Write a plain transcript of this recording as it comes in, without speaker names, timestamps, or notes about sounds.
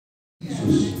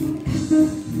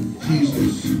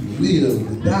Jesus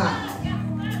lived, died,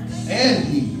 and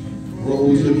he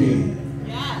rose again.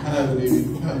 How many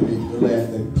glad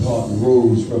that God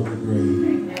rose from the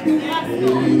grave? Amen,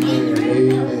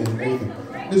 amen, amen.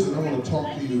 Listen, I want to talk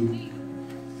to you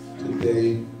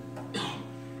today.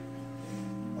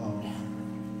 I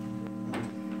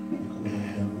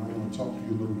want to talk to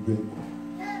you a little bit.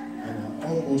 And I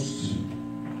almost,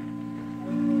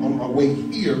 on my way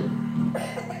here,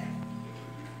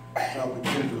 I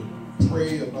began to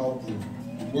pray about the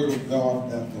Word of God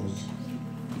that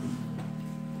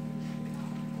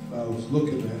I was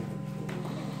looking at.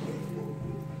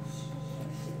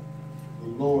 The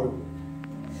Lord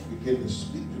began to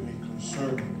speak to me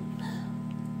concerning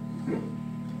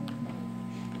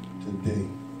today,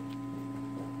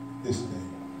 this day,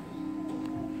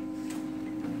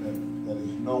 that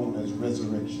is known as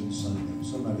Resurrection Sunday.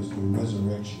 Somebody say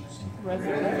Resurrection Sunday.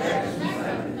 Resurrection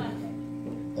Sunday.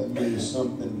 That means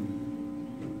something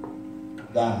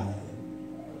died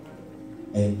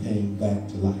and came back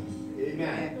to life.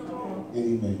 Amen.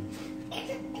 Amen.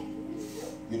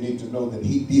 You need to know that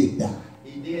he did die.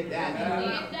 He did die. He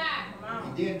did die.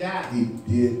 He did die. He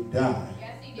did die.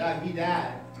 Yes, he did. He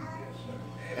died.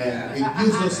 And it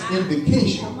gives us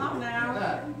indication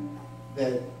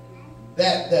that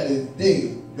is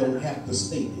dead don't have to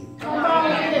stay dead. Come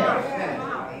on.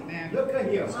 Amen. Look at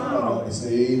here. Somebody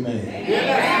say amen.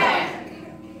 Amen.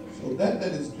 So that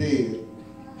is dead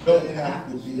don't have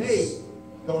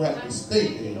to stay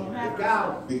dead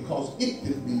because it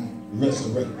can be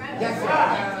resurrected. Yes,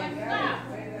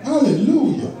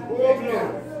 hallelujah.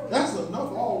 That's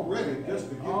enough already just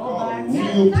to give God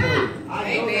real praise.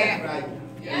 Amen.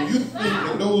 And you think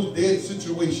in those dead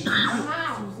situations,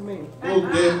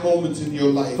 those dead moments in your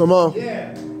life, come on,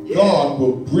 God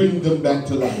will bring them back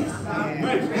to life.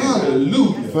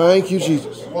 Hallelujah. Thank you,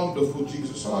 Jesus. Wonderful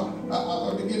Jesus. So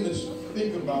I begin to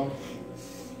think about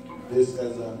this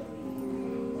as a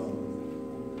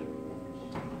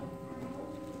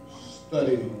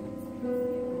study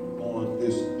on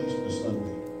this Easter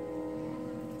Sunday.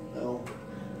 Now,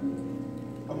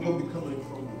 I'm going to be coming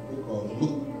from the book of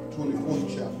Luke 24th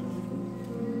chapter.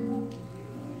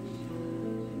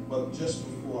 But just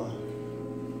before I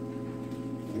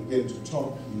begin to talk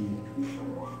to you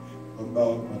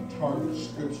about my target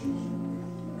scriptures,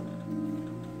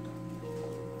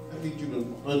 I need you to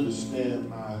understand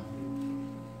my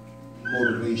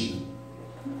motivation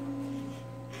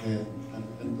and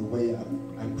the way I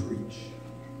preach.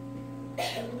 I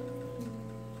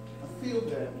feel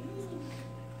that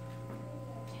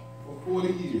for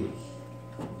 40 years,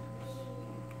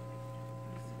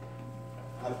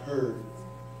 I've heard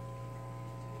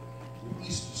the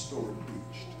Easter story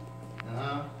preached.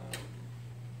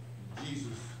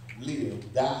 Jesus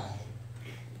lived, died,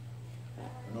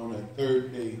 and on that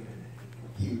third day,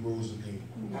 he rose again.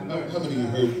 How many of you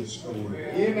heard this story?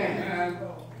 Amen.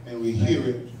 And we hear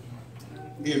it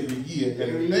every year.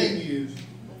 And the thing is,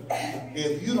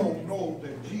 if you don't know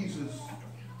that Jesus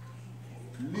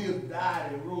lived,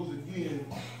 died, and rose again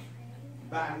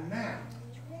by now,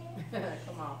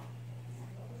 Come on.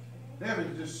 there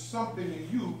is just something in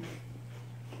you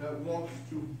that wants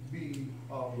to be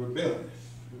rebellious.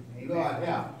 God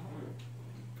help.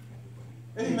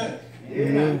 Amen.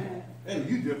 Amen. And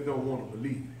you just don't want to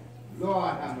believe it.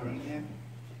 Lord have mercy.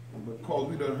 Because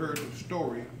we done heard the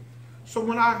story. So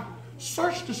when I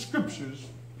search the scriptures,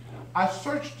 I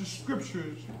search the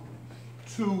scriptures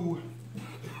to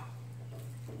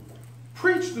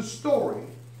preach the story,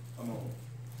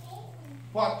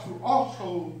 but to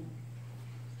also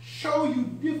show you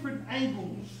different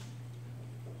angles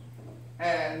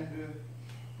and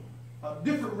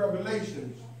different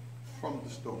revelations from the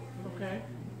story. Okay.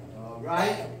 All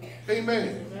right.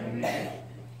 Amen. Amen.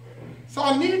 So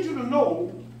I need you to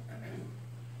know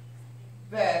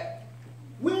that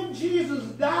when Jesus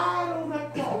died on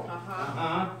that cross,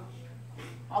 I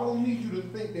don't need you to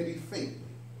think that he faked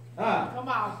it. Come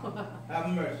on. Have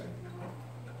mercy.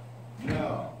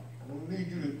 No. I don't need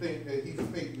you to think that he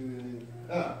faked it and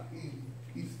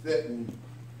he sat and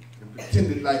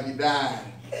pretended like he died.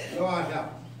 Lord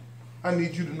help. I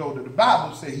need you to know that the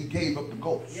Bible says he gave up the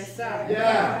ghost. Yes, sir.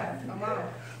 Yeah. Come on.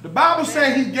 The Bible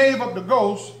says he gave up the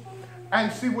ghost. And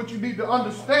see, what you need to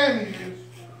understand is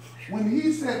when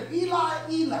he said, Eli,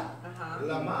 Eli,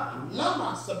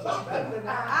 lama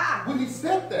sabachthani. When he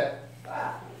said that,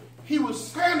 he was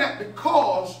saying that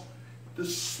because the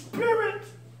Spirit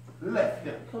left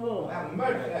him. Come on. Have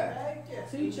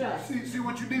mercy. See,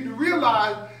 what you need to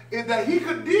realize is that he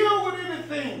could deal with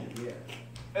anything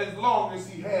as long as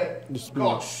he had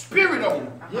God's Spirit on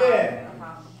him. Yeah.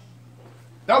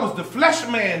 That was the flesh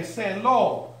man saying,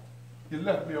 Lord, you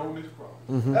left me on this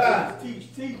cross.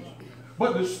 Teach.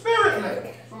 But the spirit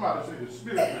man, somebody say the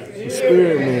spirit man. The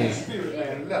spirit man. The spirit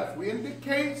man left. We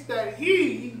indicates that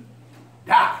he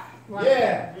died.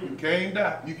 Yeah. You can't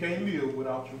die. You can't live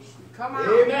without your spirit. Come on.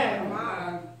 Amen. Come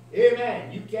on.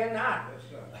 Amen. You cannot.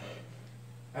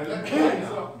 And let me tell you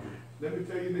something. Let me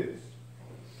tell you this.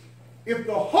 If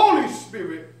the Holy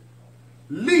Spirit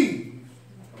leaves,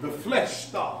 the flesh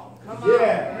starves. Come on.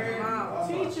 Yeah. Come on.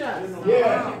 Teach us.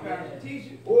 Yeah. Teach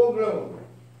it. Oh, glory.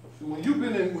 So when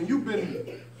you've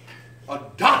been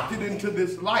adopted into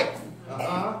this life,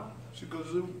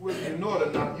 because you know it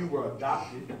or not, you were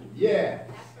adopted. Yeah.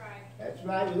 That's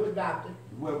right. You were adopted.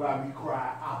 Whereby we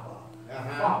cry, Abba,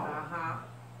 Father.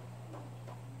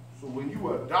 So when you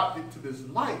were adopted to this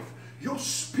life, your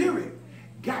spirit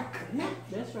got connected.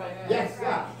 That's right. Yes,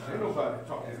 sir. Ain't nobody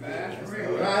talking about that.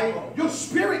 Right. Your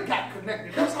spirit got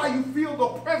connected. That's how you feel the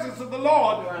presence of the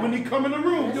Lord when He come in the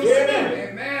room. Your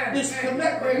Amen. spirit is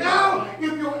connected. Now,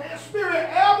 if your spirit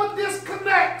ever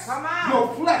disconnects, your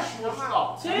flesh will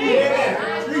stop. Teach Amen.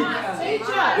 us.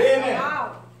 Amen.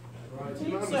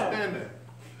 You understand that?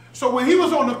 So when He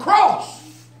was on the cross,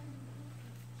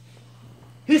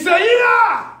 He said,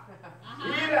 Eli!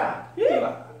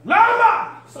 Eli.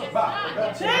 Lama! Teach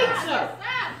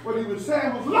What He was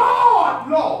saying was, Lord,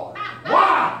 Lord,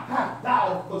 why hast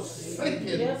thou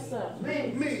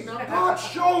forsaken me? Now God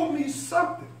showed me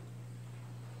something.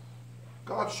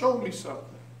 God showed me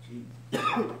something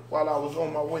while I was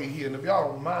on my way here. And if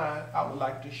y'all don't mind, I would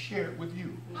like to share it with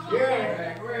you.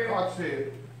 Yeah. God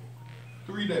said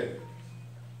 3 days.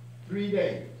 3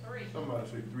 days. Somebody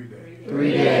say 3 days.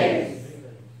 3 days.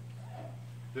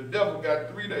 The devil got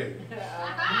 3 days.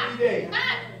 3 days.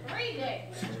 3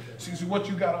 days. See, what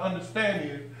you got to understand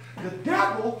is the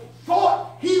devil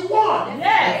thought he won.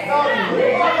 Yes.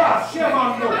 He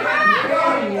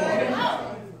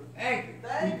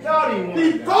thought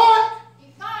He thought,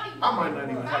 I might not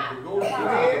even have to go to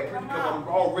because I'm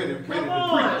already ready to preach.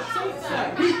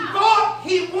 He thought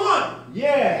he won.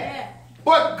 Yeah.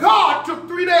 But God took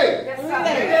 3 days. 3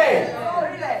 days.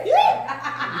 He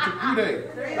took 3 days.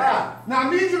 Now I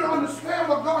need you to understand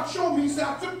what God showed me. He said,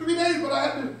 I took 3 days, but I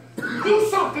had to do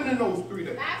something in those 3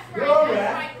 days. That's right.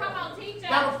 That's right. Come on, teach us.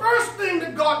 Now the first thing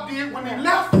that God did when He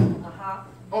left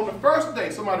on the first day,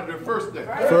 somebody the first day.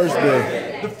 First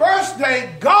day. The first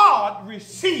day, God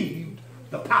received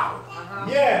the power.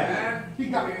 Yeah. He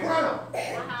got the crown. I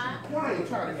ain't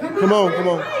trying to Come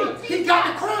on. He got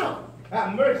the crown.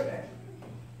 Have mercy.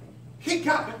 He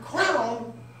got the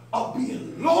crown of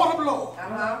being Lord of Lords.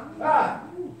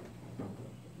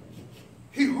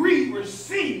 He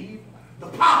received the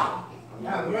power.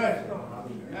 Have mercy.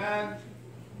 And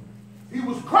he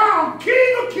was crowned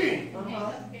King of Kings.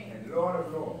 And Lord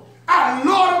of Lords. And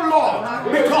Lord of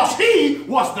Lords. Because he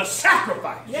was the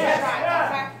sacrifice.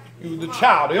 Yes. He was the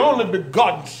child, the only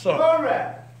begotten son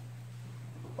Glory.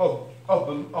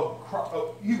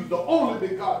 he was the only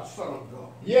begotten son of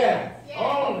God. Yeah.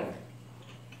 Only.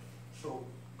 So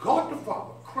God the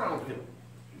Father crowned him.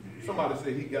 Somebody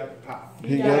say he got the power.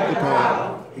 He got the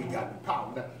power. He got the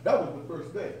power. Now, that was the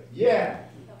first day. Yeah.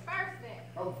 The first day.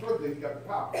 That was the first day he got the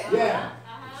power. Yeah.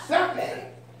 Second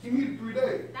day, he needed 3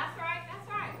 days. That's right. That's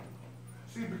right.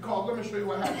 See, because let me show you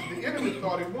what happened. The enemy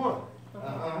thought he won.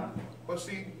 But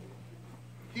see,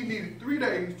 he needed 3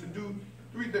 days to do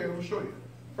 3 days. Let me show you.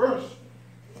 First,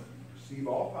 receive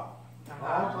all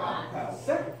power.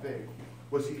 Second thing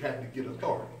was he had to get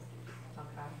authority.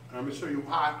 And I'm going to show you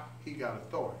why he got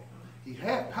authority. He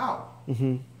had power,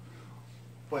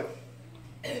 but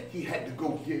he had to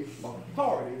go get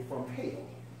authority from hell.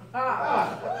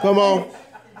 Come on.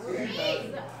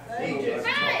 Jesus.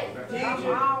 Come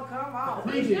on.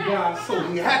 Preach it, God. So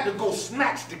he had to go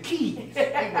snatch the keys.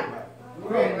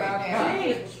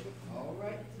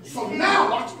 So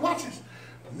now, watch this.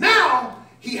 Now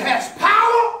he has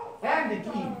power And the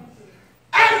key.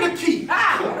 and the key.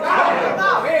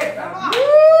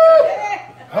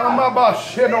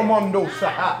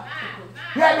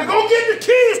 He had to go get the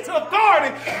keys to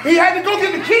authority. He had to go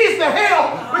get the keys to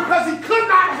hell because he could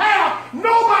not have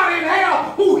nobody in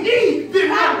hell who he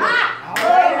didn't have.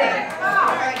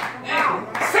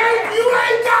 Say you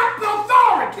ain't got the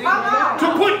authority to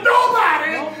put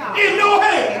nobody in no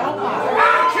hell.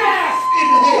 I cast in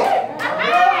the hell.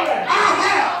 I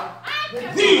have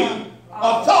the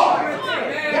authority.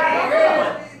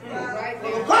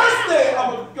 The first day I'm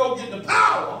going to go get the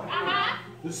power.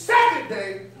 The second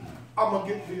day I'm going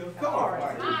to get the authority.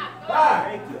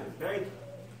 Thank you.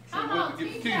 So we're going to get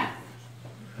the keys.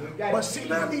 But see,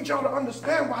 now I need y'all to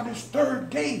understand why this third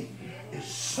day is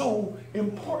so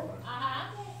important.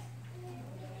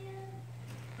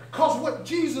 what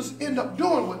Jesus ended up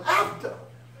doing was after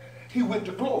he went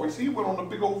to glory. See, he went on a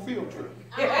big old field trip.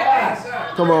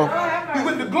 Come on. He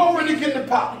went to glory to get the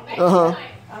power. Uh-huh.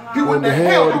 He Went to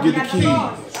hell to get the keys.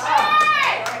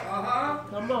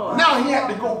 Come on. Now he had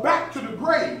to go back to the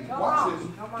grave. Watch this.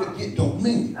 To get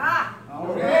dominion.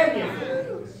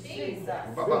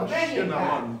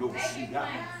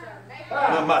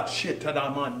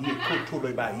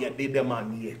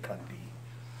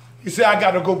 He said, I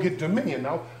got to go get dominion.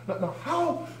 Now,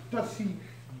 how does he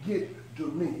get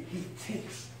dominion? He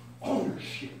takes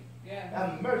ownership.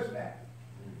 Have mercy.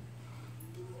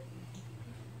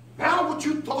 Now what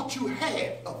you thought you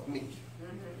had of me,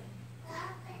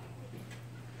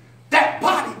 that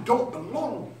body don't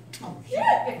belong to you.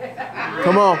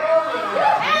 Come on.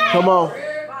 Come on.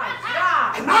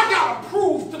 And I got to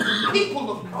prove to the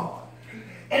people of God,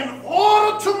 in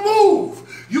order to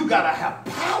move, you got to have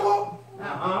power,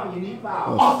 You need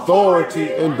power.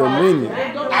 Authority and dominion.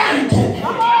 and Come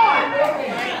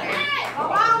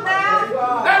on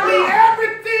now. that means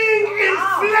everything in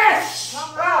flesh,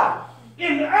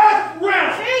 in the earth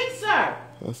realm, Teacher.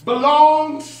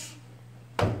 belongs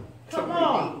Come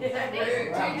on. to me.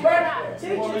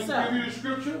 Teach Want me to yourself. give you the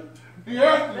scripture? The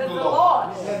earth is the Lord.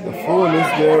 Lord. The fullness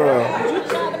thereof.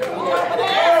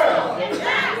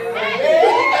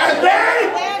 And they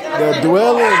That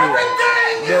dwell in it.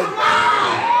 everything is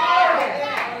mine.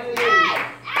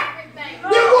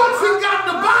 Then once he got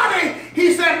the body, he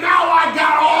said, now I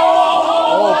got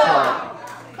all power.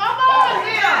 Come on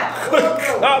here.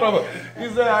 out of it. He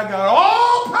said, I got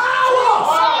all power.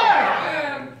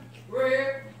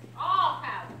 All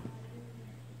power.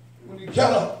 When he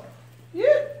got up,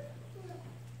 Yeah.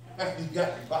 after he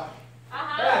got his body.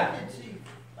 Uh-huh.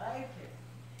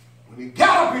 When he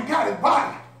got up and got his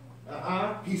body,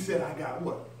 he said, I got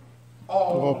what?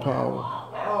 All power. Oh,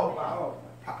 power.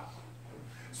 power.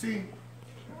 See,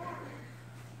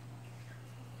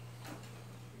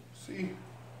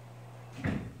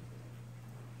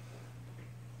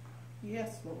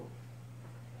 Yes, Lord.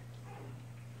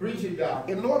 Preach it, down.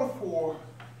 in order for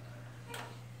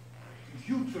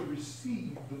you to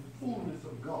receive the fullness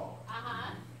of God,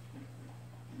 Uh-huh.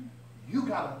 you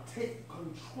got to take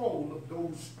control of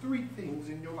those three things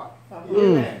in your life.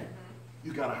 Amen.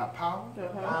 You got to have power,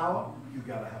 Power. you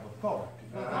got to have authority,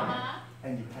 Uh-huh.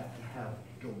 and you have to have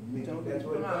dominion. That's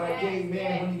what God gave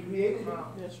man when he created it.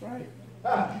 That's right.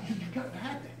 You got to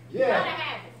have that. Gotta Yeah.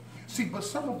 have it. See, but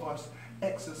some of us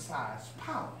exercise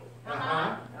power,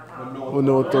 Uh-huh. but no With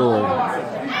no authority. No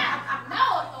authority.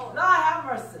 Lord have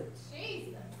mercy.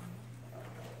 Jesus.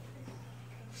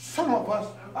 Some of us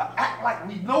act like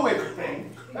we know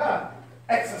everything, Ah,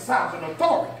 exercising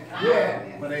authority,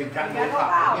 Yeah. but ain't got no Got no power.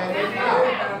 power. Yeah, they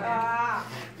power. Ah.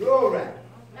 Glory.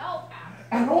 No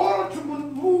power. In order to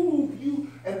move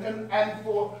you and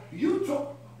for you to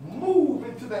move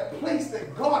into that place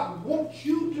that God wants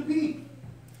you to be,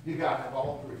 you got to have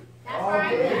all three. That's All right.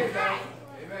 good. That's right.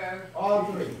 All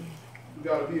three. You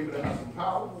got to be able to have some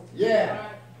power, Yeah.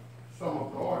 some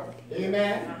authority,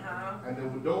 Amen. Uh-huh. and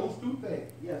then with those two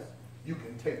things, Yes. you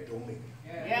can take dominion.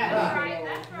 Yeah, that's right.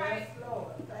 That's right. Yes, Lord.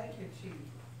 Thank you, Jesus.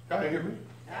 Y'all hear me?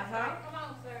 Uh-huh. Come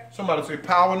on, sir. Somebody say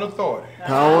power and authority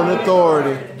Power and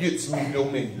authority gets me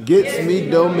dominion. gets me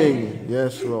dominion.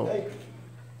 Yes, Lord.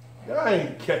 Y'all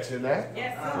ain't catching that.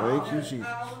 Yes, sir. Thank you, Jesus.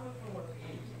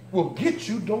 Will get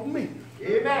you dominion.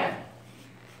 Amen.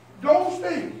 Those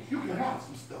things, you can have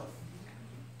some stuff.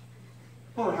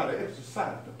 Learn how to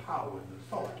exercise the power and the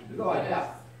authority that Lord, God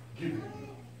yeah. given you.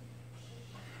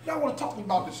 Y'all want to talk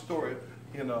about this story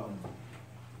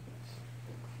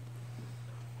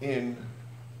in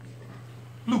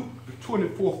Luke, the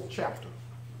 24th chapter.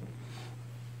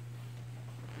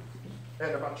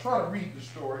 And if I try to read the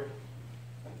story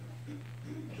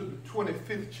to the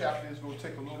 25th chapter, it's going to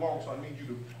take a little long, so I need you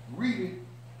to read it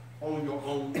on your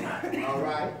own time. All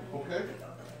right. Okay?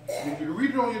 I need you to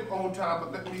read it on your own time,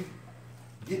 but let me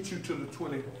get you to the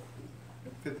 25th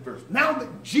verse. Now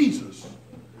that Jesus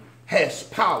has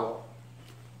power,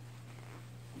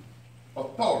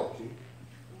 authority,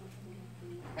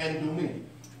 and dominion,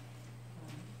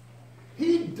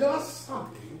 he does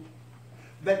something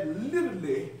that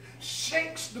literally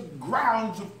shakes the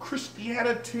grounds of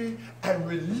Christianity and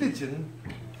religion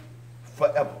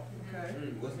forever. Okay.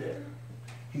 What's that?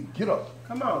 He get up.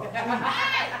 Come on.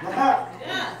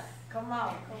 Yes. Come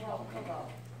on. Come on. Come on.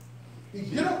 He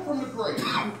get up from the grave.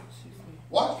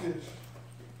 Watch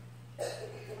this.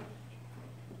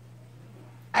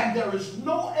 And there is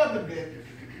no evidence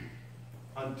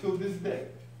until this day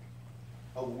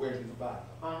of where his body.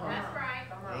 Uh-huh. That's right.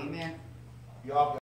 Come on. Amen. Y'all